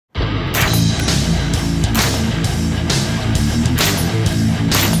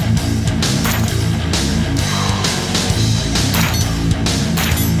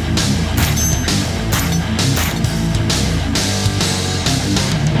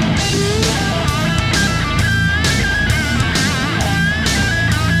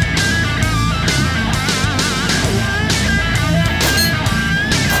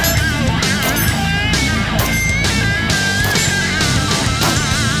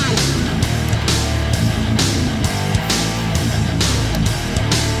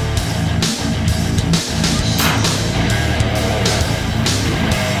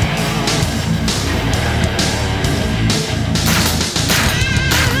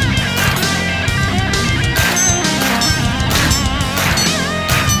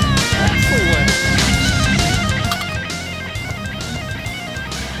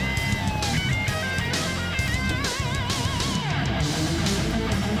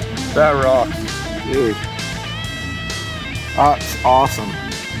That rocks. Dude. That's awesome.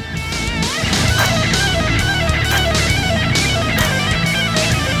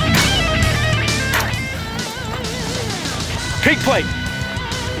 Pig plate.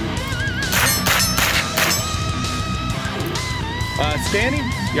 Standing?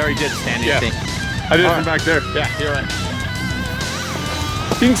 You already did standing, Yeah. I think. I did it from back there. Yeah, you're right.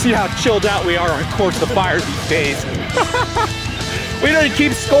 You can see how chilled out we are on course of the fire these days. We don't even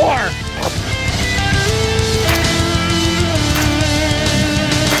keep score.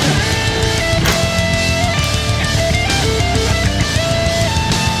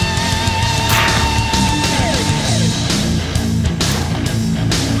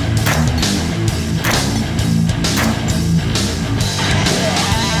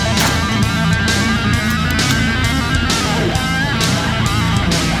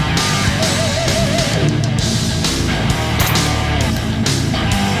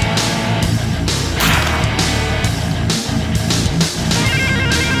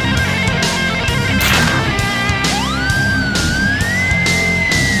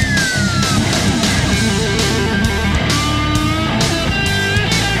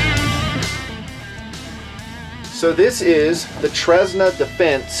 So this is the Tresna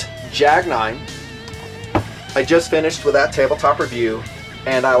Defense Jag 9. I just finished with that tabletop review,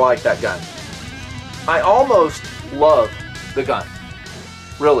 and I like that gun. I almost love the gun.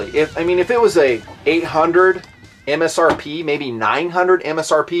 Really. If it was a 800 MSRP, maybe 900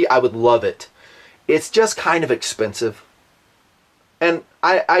 MSRP, I would love it. It's just kind of expensive. And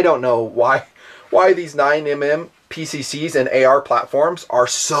I don't know why these 9mm PCCs and AR platforms are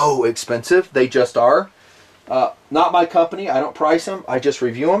so expensive. They just are. Not my company. I don't price them. I just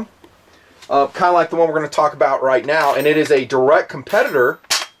review them. Kind of like the one we're going to talk about right now. And it is a direct competitor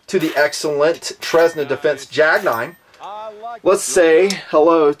to the excellent Tresna Defense Jag 9. Let's say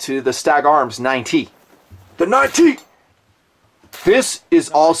hello to the Stag Arms 9T. The 9T! This is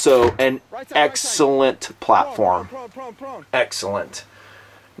also an excellent platform. Excellent.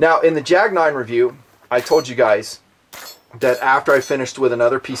 Now, in the Jag 9 review, I told you guys that after I finished with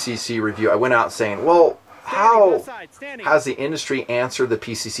another PCC review, I went out saying, well, how has the industry answered the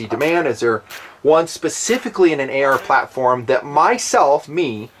PCC demand? Is there one specifically in an AR platform that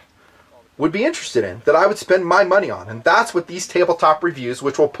me, would be interested in, that I would spend my money on? And that's what these tabletop reviews,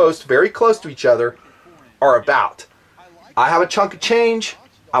 which we'll post very close to each other, are about. I have a chunk of change.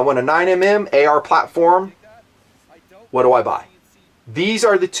 I want a 9mm AR platform. What do I buy? These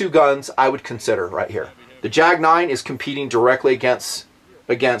are the two guns I would consider right here. The Jag 9 is competing directly against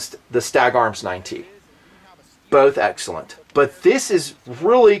the Stag Arms 9T. Both excellent. But this is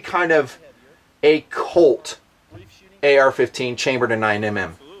really kind of a Colt AR-15 chambered in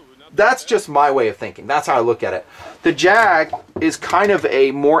 9mm. That's just my way of thinking. That's how I look at it. The Jag is kind of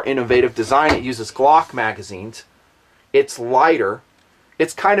a more innovative design. It uses Glock magazines. It's lighter.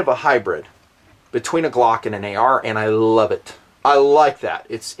 It's kind of a hybrid between a Glock and an AR, and I love it. I like that.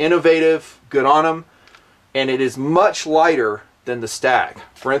 It's innovative, good on them, and it is much lighter than the Stag.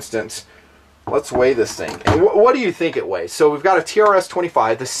 For instance, let's weigh this thing. And what do you think it weighs? So we've got a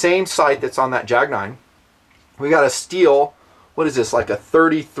TRS-25, the same sight that's on that Jag 9. We got a steel, what is this, like a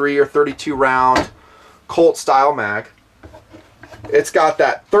 33 or 32 round Colt style mag. It's got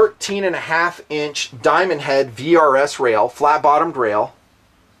that 13.5-inch diamond head VRS rail, flat bottomed rail,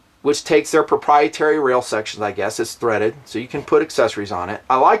 which takes their proprietary rail sections, I guess. It's threaded, so you can put accessories on it.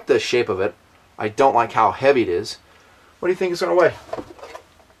 I like the shape of it. I don't like how heavy it is. What do you think it's going to weigh?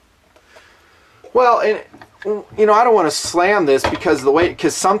 Well, and you know, I don't want to slam this because of the weight,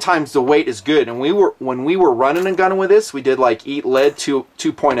 because sometimes the weight is good. And when we were running and gunning with this, we did like Eat Lead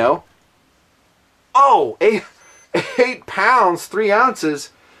 2.0. Oh, 8 pounds, 3 ounces.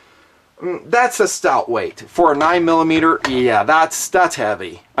 That's a stout weight for a 9mm. Yeah, that's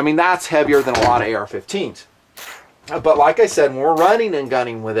heavy. I mean, that's heavier than a lot of AR-15s. But like I said, when we're running and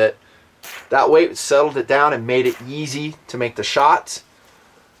gunning with it, that weight settled it down and made it easy to make the shots.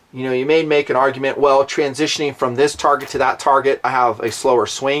 You know, you may make an argument, well, transitioning from this target to that target, I have a slower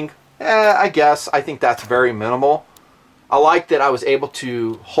swing. I guess. I think that's very minimal. I like that I was able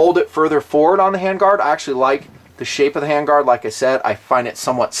to hold it further forward on the handguard. I actually like the shape of the handguard. Like I said, I find it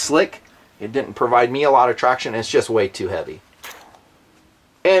somewhat slick. It didn't provide me a lot of traction. It's just way too heavy.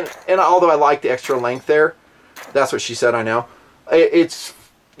 And although I like the extra length there, that's what she said, I know. It's,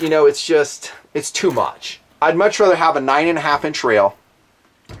 you know, it's just, it's too much. I'd much rather have a 9.5-inch rail.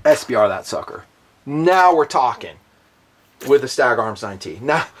 SBR that sucker. Now we're talking with the Stag Arms 9T.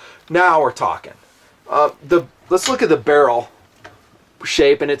 Now we're talking. Let's look at the barrel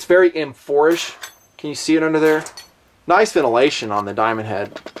shape, and it's very M4-ish. Can you see it under there? Nice ventilation on the diamond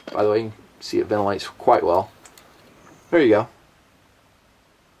head. By the way, you can see it ventilates quite well. There you go.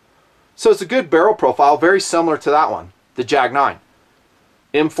 So it's a good barrel profile, very similar to that one, the Jag 9.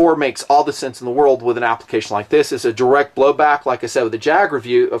 M4 makes all the sense in the world with an application like this. It's a direct blowback. Like I said with the Jag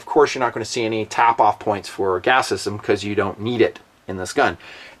review, of course you're not going to see any tap-off points for a gas system because you don't need it in this gun.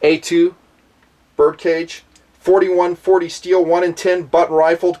 A2 birdcage, 4140 steel, 1 in 10 button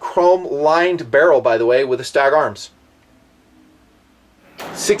rifled, chrome lined barrel, by the way, with the Stag Arms.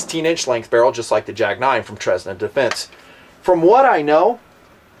 16-inch length barrel, just like the Jag 9 from Tresna Defense. From what I know,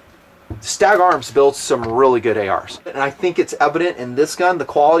 Stag Arms builds some really good ARs, and I think it's evident in this gun. The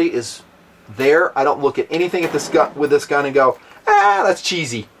quality is there. I don't look at anything at this gun with this gun and go, ah, that's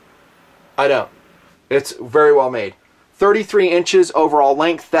cheesy. I don't. It's very well made. 33 inches overall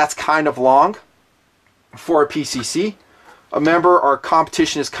length. That's kind of long for a PCC. Remember, our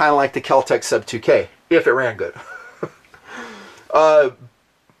competition is kind of like the Kel-Tec Sub 2K, if it ran good.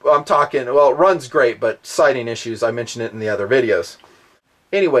 I'm talking, well, it runs great, but sighting issues, I mentioned it in the other videos.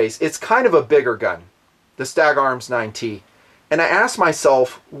 Anyways, it's kind of a bigger gun, the Stag Arms 9T. And I asked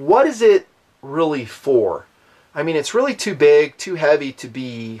myself, what is it really for? I mean, it's really too big, too heavy to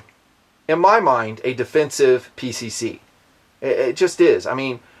be, in my mind, a defensive PCC. It just is. I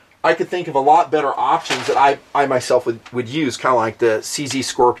mean, I could think of a lot better options that I myself would use, kind of like the CZ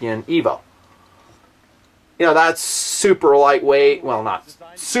Scorpion Evo. You know, that's super lightweight. Well, not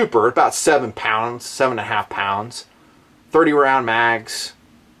super, about 7 pounds, 7.5 pounds. 30 round mags.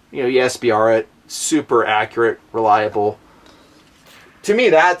 You know, you SBR it, super accurate, reliable. To me,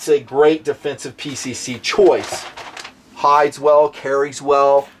 that's a great defensive PCC choice. Hides well, carries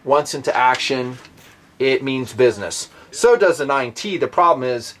well, once into action, it means business. So does the 9T. The problem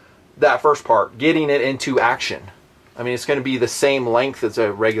is that first part, getting it into action. I mean, it's going to be the same length as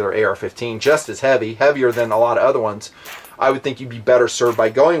a regular AR-15, just as heavy, heavier than a lot of other ones. I would think you'd be better served by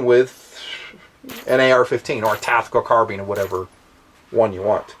going with an AR-15 or a tactical carbine or whatever one you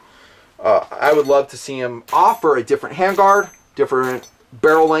want. I would love to see him offer a different handguard, different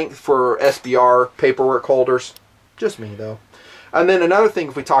barrel length for SBR paperwork holders. Just me, though. And then another thing,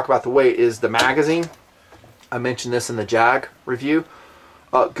 if we talk about the weight, is the magazine. I mentioned this in the Jag review.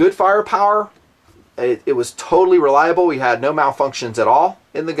 Good firepower. It was totally reliable. We had no malfunctions at all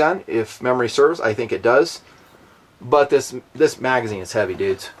in the gun, if memory serves. I think it does. But this magazine is heavy,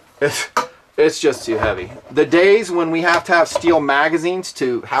 dudes. It's just too heavy. The days when we have to have steel magazines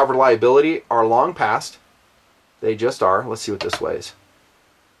to have reliability are long past. They just are. Let's see what this weighs.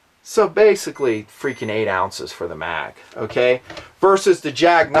 So basically, freaking 8 ounces for the mag, okay? Versus the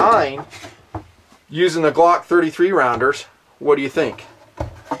Jag 9, using the Glock 33 rounders, what do you think?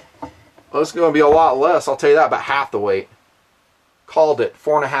 Well, it's going to be a lot less. I'll tell you that, about half the weight. Called it,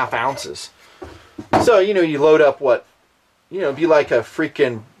 4.5 ounces. So, you know, you load up what, you know, be like a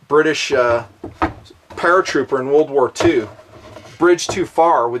freaking British paratrooper in World War II. Bridge too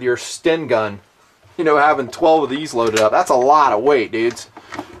far with your Sten gun. You know, having 12 of these loaded up. That's a lot of weight, dudes.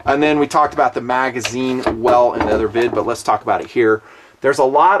 And then we talked about the magazine well in the other vid, but let's talk about it here. There's a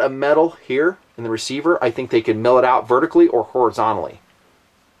lot of metal here in the receiver. I think they could mill it out vertically or horizontally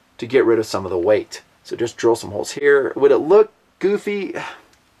to get rid of some of the weight. So just drill some holes here. Would it look goofy?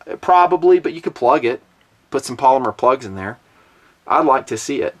 Probably, but you could plug it. Put some polymer plugs in there. I'd like to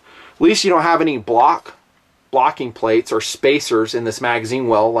see it. At least you don't have any blocking plates or spacers in this magazine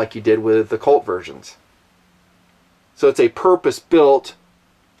well like you did with the Colt versions. So it's a purpose-built,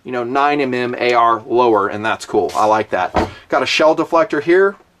 you know, 9mm AR lower, and that's cool. I like that. Got a shell deflector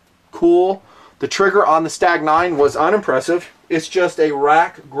here. Cool. The trigger on the Stag 9 was unimpressive. It's just a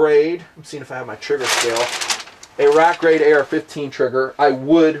rack grade. I'm seeing if I have my trigger scale. A rack grade AR-15 trigger. I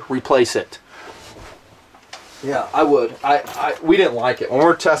would replace it. Yeah, I would. We didn't like it. When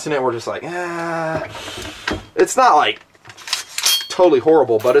we're testing it, we're just like, it's not like totally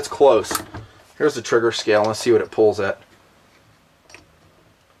horrible, but it's close. Here's the trigger scale. Let's see what it pulls at.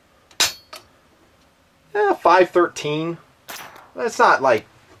 513. It's not like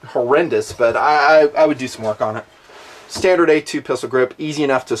horrendous, but I would do some work on it. Standard A2 pistol grip, easy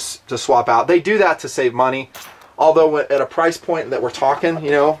enough to swap out. They do that to save money. Although at a price point that we're talking, you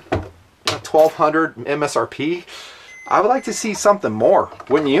know, $1,200 MSRP, I would like to see something more,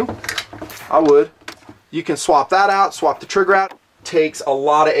 wouldn't you? I would. You can swap that out, swap the trigger out. Takes a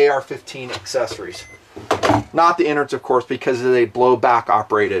lot of AR-15 accessories. Not the innards, of course, because it's a blowback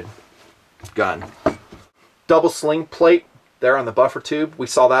operated gun. Double sling plate there on the buffer tube. We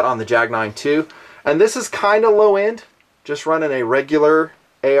saw that on the Jag 9 too. And this is kind of low end, just running a regular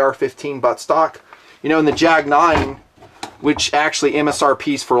AR-15 buttstock. You know, in the Jag 9, which actually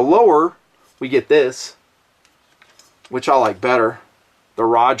MSRPs for lower, we get this, which I like better. the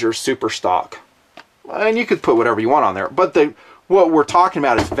Rogers Super Stock. And you could put whatever you want on there, but what we're talking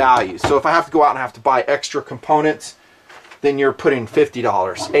about is value. So if I have to go out and have to buy extra components, then you're putting $50,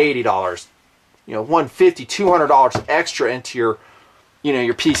 $80, you know, $150, $200 extra into your, you know,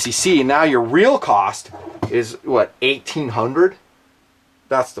 your PCC. And now your real cost is what, $1,800?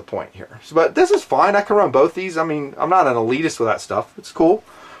 That's the point here. So, but this is fine. I can run both these. I mean, I'm not an elitist with that stuff. It's cool.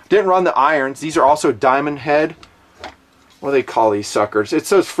 Didn't run the irons. These are also diamond head. What do they call these suckers? It's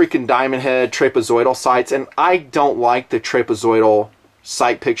those freaking diamond head trapezoidal sights, and I don't like the trapezoidal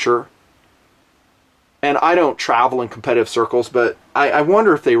sight picture. And I don't travel in competitive circles, but I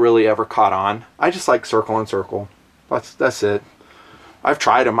wonder if they really ever caught on. I just like circle and circle. That's it. I've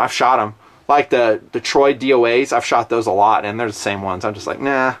tried them. I've shot them. Like the Troy DOAs, I've shot those a lot, and they're the same ones. I'm just like,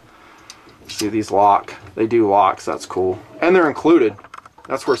 nah. See, these lock. They do locks. That's cool. And they're included.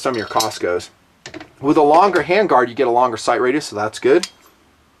 That's where some of your cost goes. With a longer handguard, you get a longer sight radius, so that's good.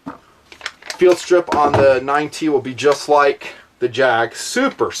 Field strip on the 9T will be just like the Jag.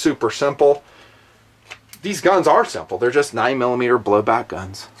 Super, super simple. These guns are simple. They're just 9mm blowback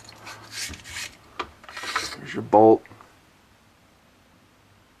guns. There's your bolt.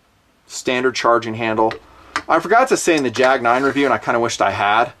 Standard charging handle. I forgot to say in the Jag 9 review, and I kind of wished I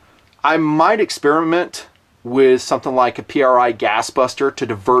had, I might experiment with something like a PRI gas buster to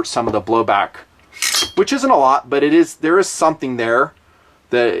divert some of the blowback, which isn't a lot, but there is something there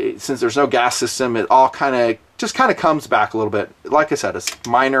that, since there's no gas system, it all just kind of comes back a little bit. Like I said, it's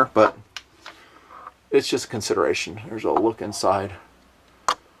minor, but it's just a consideration. Here's a look inside.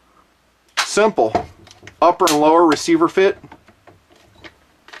 Simple. Upper and lower receiver fit.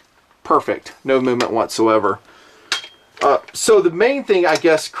 Perfect. No movement whatsoever. So the main thing, I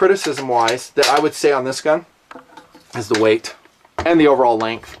guess, criticism-wise, that I would say on this gun is the weight and the overall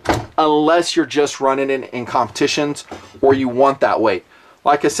length, unless you're just running it in competitions or you want that weight.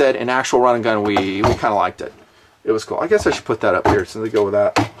 Like I said, in actual run and gun, we kind of liked it. It was cool. I guess I should put that up here so they go with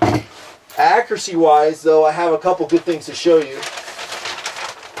that. Accuracy-wise, though, I have a couple good things to show you.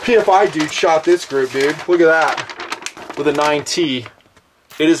 PFI dude shot this group, dude. Look at that. With a 9T.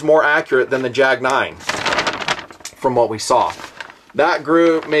 It is more accurate than the Jag 9 from what we saw. That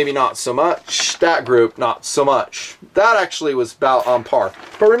group, maybe not so much. That group, not so much. That actually was about on par.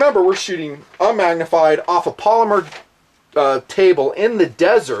 But remember, we're shooting unmagnified off a polymer table in the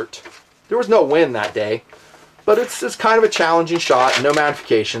desert. There was no wind that day. But it's kind of a challenging shot, no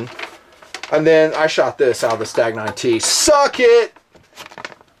magnification. And then I shot this out of the Stag 9T. Suck it!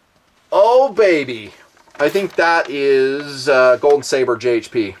 Oh, baby. I think that is Golden Saber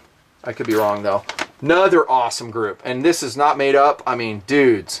JHP. I could be wrong, though. Another awesome group. And this is not made up. I mean,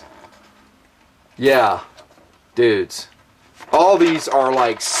 dudes. Yeah. Dudes. All these are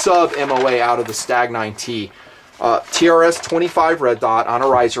like sub-MOA out of the Stag 9T. TRS 25 red dot on a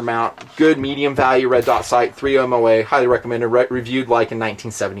riser mount. Good medium value red dot sight. 3 MOA. Highly recommended. Reviewed like in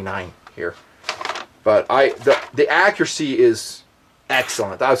 1979 here. But the accuracy is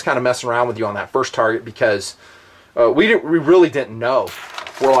excellent. I was kind of messing around with you on that first target because we really didn't know.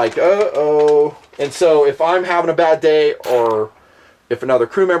 We're like, uh-oh. And so if I'm having a bad day or if another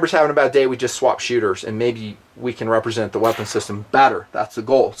crew member's having a bad day, we just swap shooters and maybe we can represent the weapon system better. That's the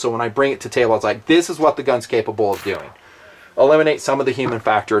goal. So when I bring it to table, it's like, this is what the gun's capable of doing. Eliminate some of the human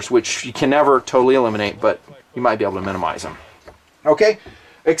factors, which you can never totally eliminate, but you might be able to minimize them. Okay,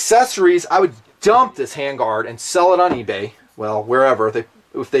 accessories, I would dump this handguard and sell it on eBay. Well, wherever,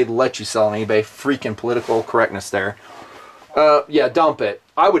 if they'd let you sell on eBay. Freaking political correctness there. Yeah, dump it.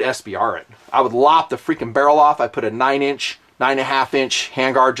 I would SBR it. I would lop the freaking barrel off. I put a 9-inch, 9.5-inch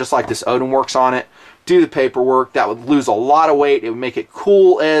handguard just like this Odin Works on it. Do the paperwork. That would lose a lot of weight. It would make it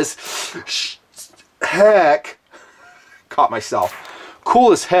cool as heck. Caught myself.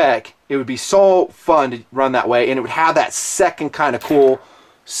 Cool as heck. It would be so fun to run that way, and it would have that second kind of cool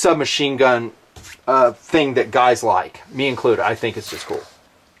submachine gun thing that guys like, me included. I think it's just cool.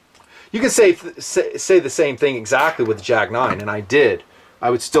 You can say the same thing exactly with the Jag 9, and I did. I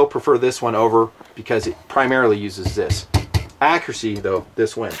would still prefer this one over because it primarily uses this. Accuracy, though,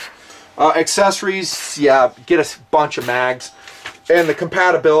 this wins. Accessories, yeah, get a bunch of mags. And the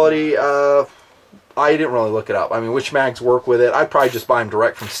compatibility, I didn't really look it up. I mean, which mags work with it? I'd probably just buy them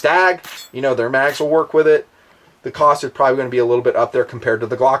direct from Stag. You know, their mags will work with it. The cost is probably going to be a little bit up there compared to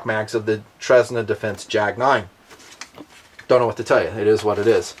the Glock mags of the Tresna Defense Jag 9. Don't know what to tell you. It is what it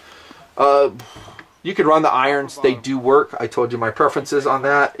is. You could run the irons. They do work. I told you my preferences on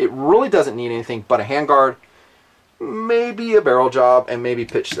that. It really doesn't need anything but a handguard, maybe a barrel job, and maybe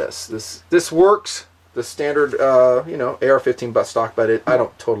pitch this. This works. The standard, you know, AR-15 buttstock, but I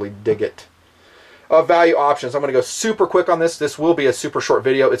don't totally dig it. Value options. I'm going to go super quick on this. This will be a super short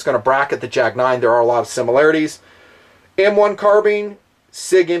video. It's going to bracket the Jag 9. There are a lot of similarities. M1 carbine,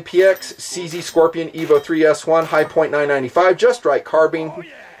 SIG MPX, CZ Scorpion Evo 3S1, High Point 995, Just Right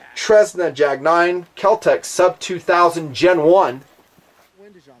carbine, Tresna Jag 9, Keltec Sub 2000 Gen 1.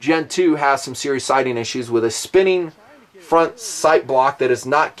 Gen 2 has some serious sighting issues with a spinning front sight block that is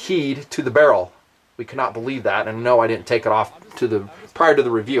not keyed to the barrel. We cannot believe that, and no, I didn't take it off prior to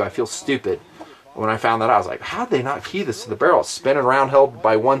the review. I feel stupid. When I found that out, I was like, how did they not key this to the barrel? It's spinning around, held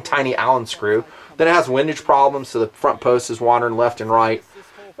by one tiny Allen screw. Then it has windage problems, so the front post is wandering left and right.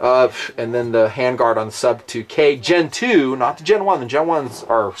 And then the handguard on the Sub 2K. Gen 2, not the Gen 1. The Gen 1s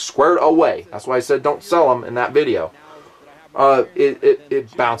are squared away. That's why I said don't sell them in that video.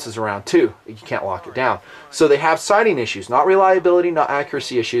 It bounces around too. You can't lock it down. So they have sighting issues, not reliability, not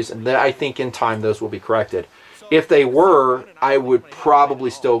accuracy issues, and I think in time those will be corrected. If they were, I would probably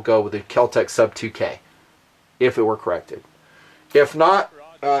still go with the Keltec Sub 2K if it were corrected. If not,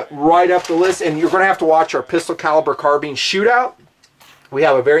 right up the list, and you're going to have to watch our pistol caliber carbine shootout. We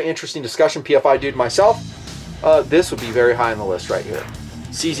have a very interesting discussion, PFI dude myself. This would be very high on the list right here.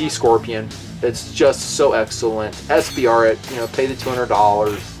 CZ Scorpion. It's just so excellent. SBR it, you know, pay the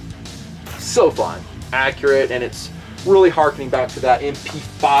 $200. So fun, accurate, and it's really harkening back to that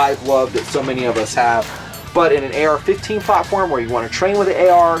MP5 love that so many of us have. But in an AR-15 platform where you want to train with the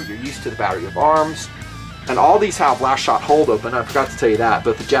AR, you're used to the battery of arms, and all these have last shot hold open. I forgot to tell you that,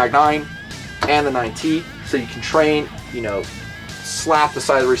 but the Jag 9 and the 9T, so you can train, you know, slap the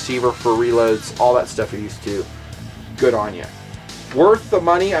side of the receiver for reloads, all that stuff you're used to. Good on you. Worth the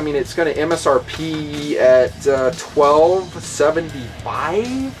money. I mean, it's going to MSRP at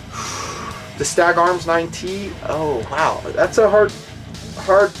 $12.75. The Stag Arms 9T. Oh wow, that's a hard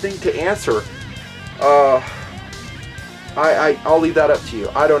thing to answer. I'll leave that up to you.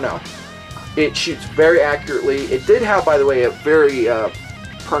 I don't know. It shoots very accurately. It did have, by the way, a very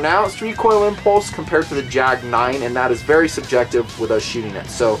pronounced recoil impulse compared to the Jag 9, and that is very subjective with us shooting it.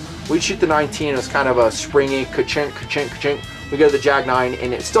 So we shoot the 19, and it's kind of a springy ka-chink, ka-chink, ka-chink. We go to the Jag 9,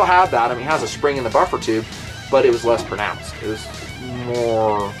 and it still had that. I mean, it has a spring in the buffer tube, but it was less pronounced. It was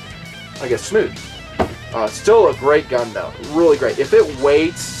more, I guess, smooth. Still a great gun though, really great. If it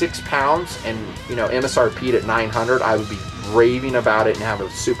weighed 6 pounds and, you know, MSRP'd at 900, I would be raving about it and have a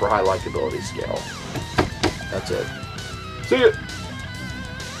super high likability scale. That's it. See ya.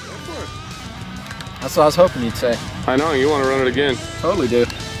 That's what I was hoping you'd say. I know, you want to run it again. Totally do.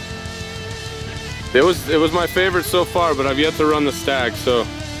 It was my favorite so far, but I've yet to run the Stag, so.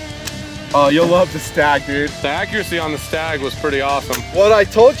 Oh, you'll love the Stag, dude. The accuracy on the Stag was pretty awesome. What I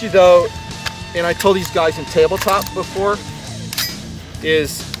told you though, and I told these guys in tabletop before,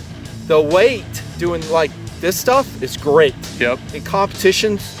 is the weight doing like this stuff is great. Yep. In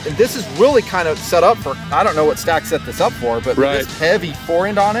competitions, and this is really kind of set up for, I don't know what Stag set this up for, but right. This heavy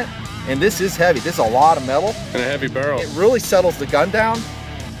forend on it, and this is heavy. This is a lot of metal. And a heavy barrel. It really settles the gun down.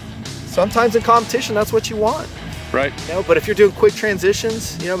 Sometimes in competition, that's what you want. Right. You know, but if you're doing quick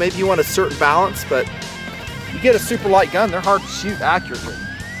transitions, you know, maybe you want a certain balance, but you get a super light gun, they're hard to shoot accurately.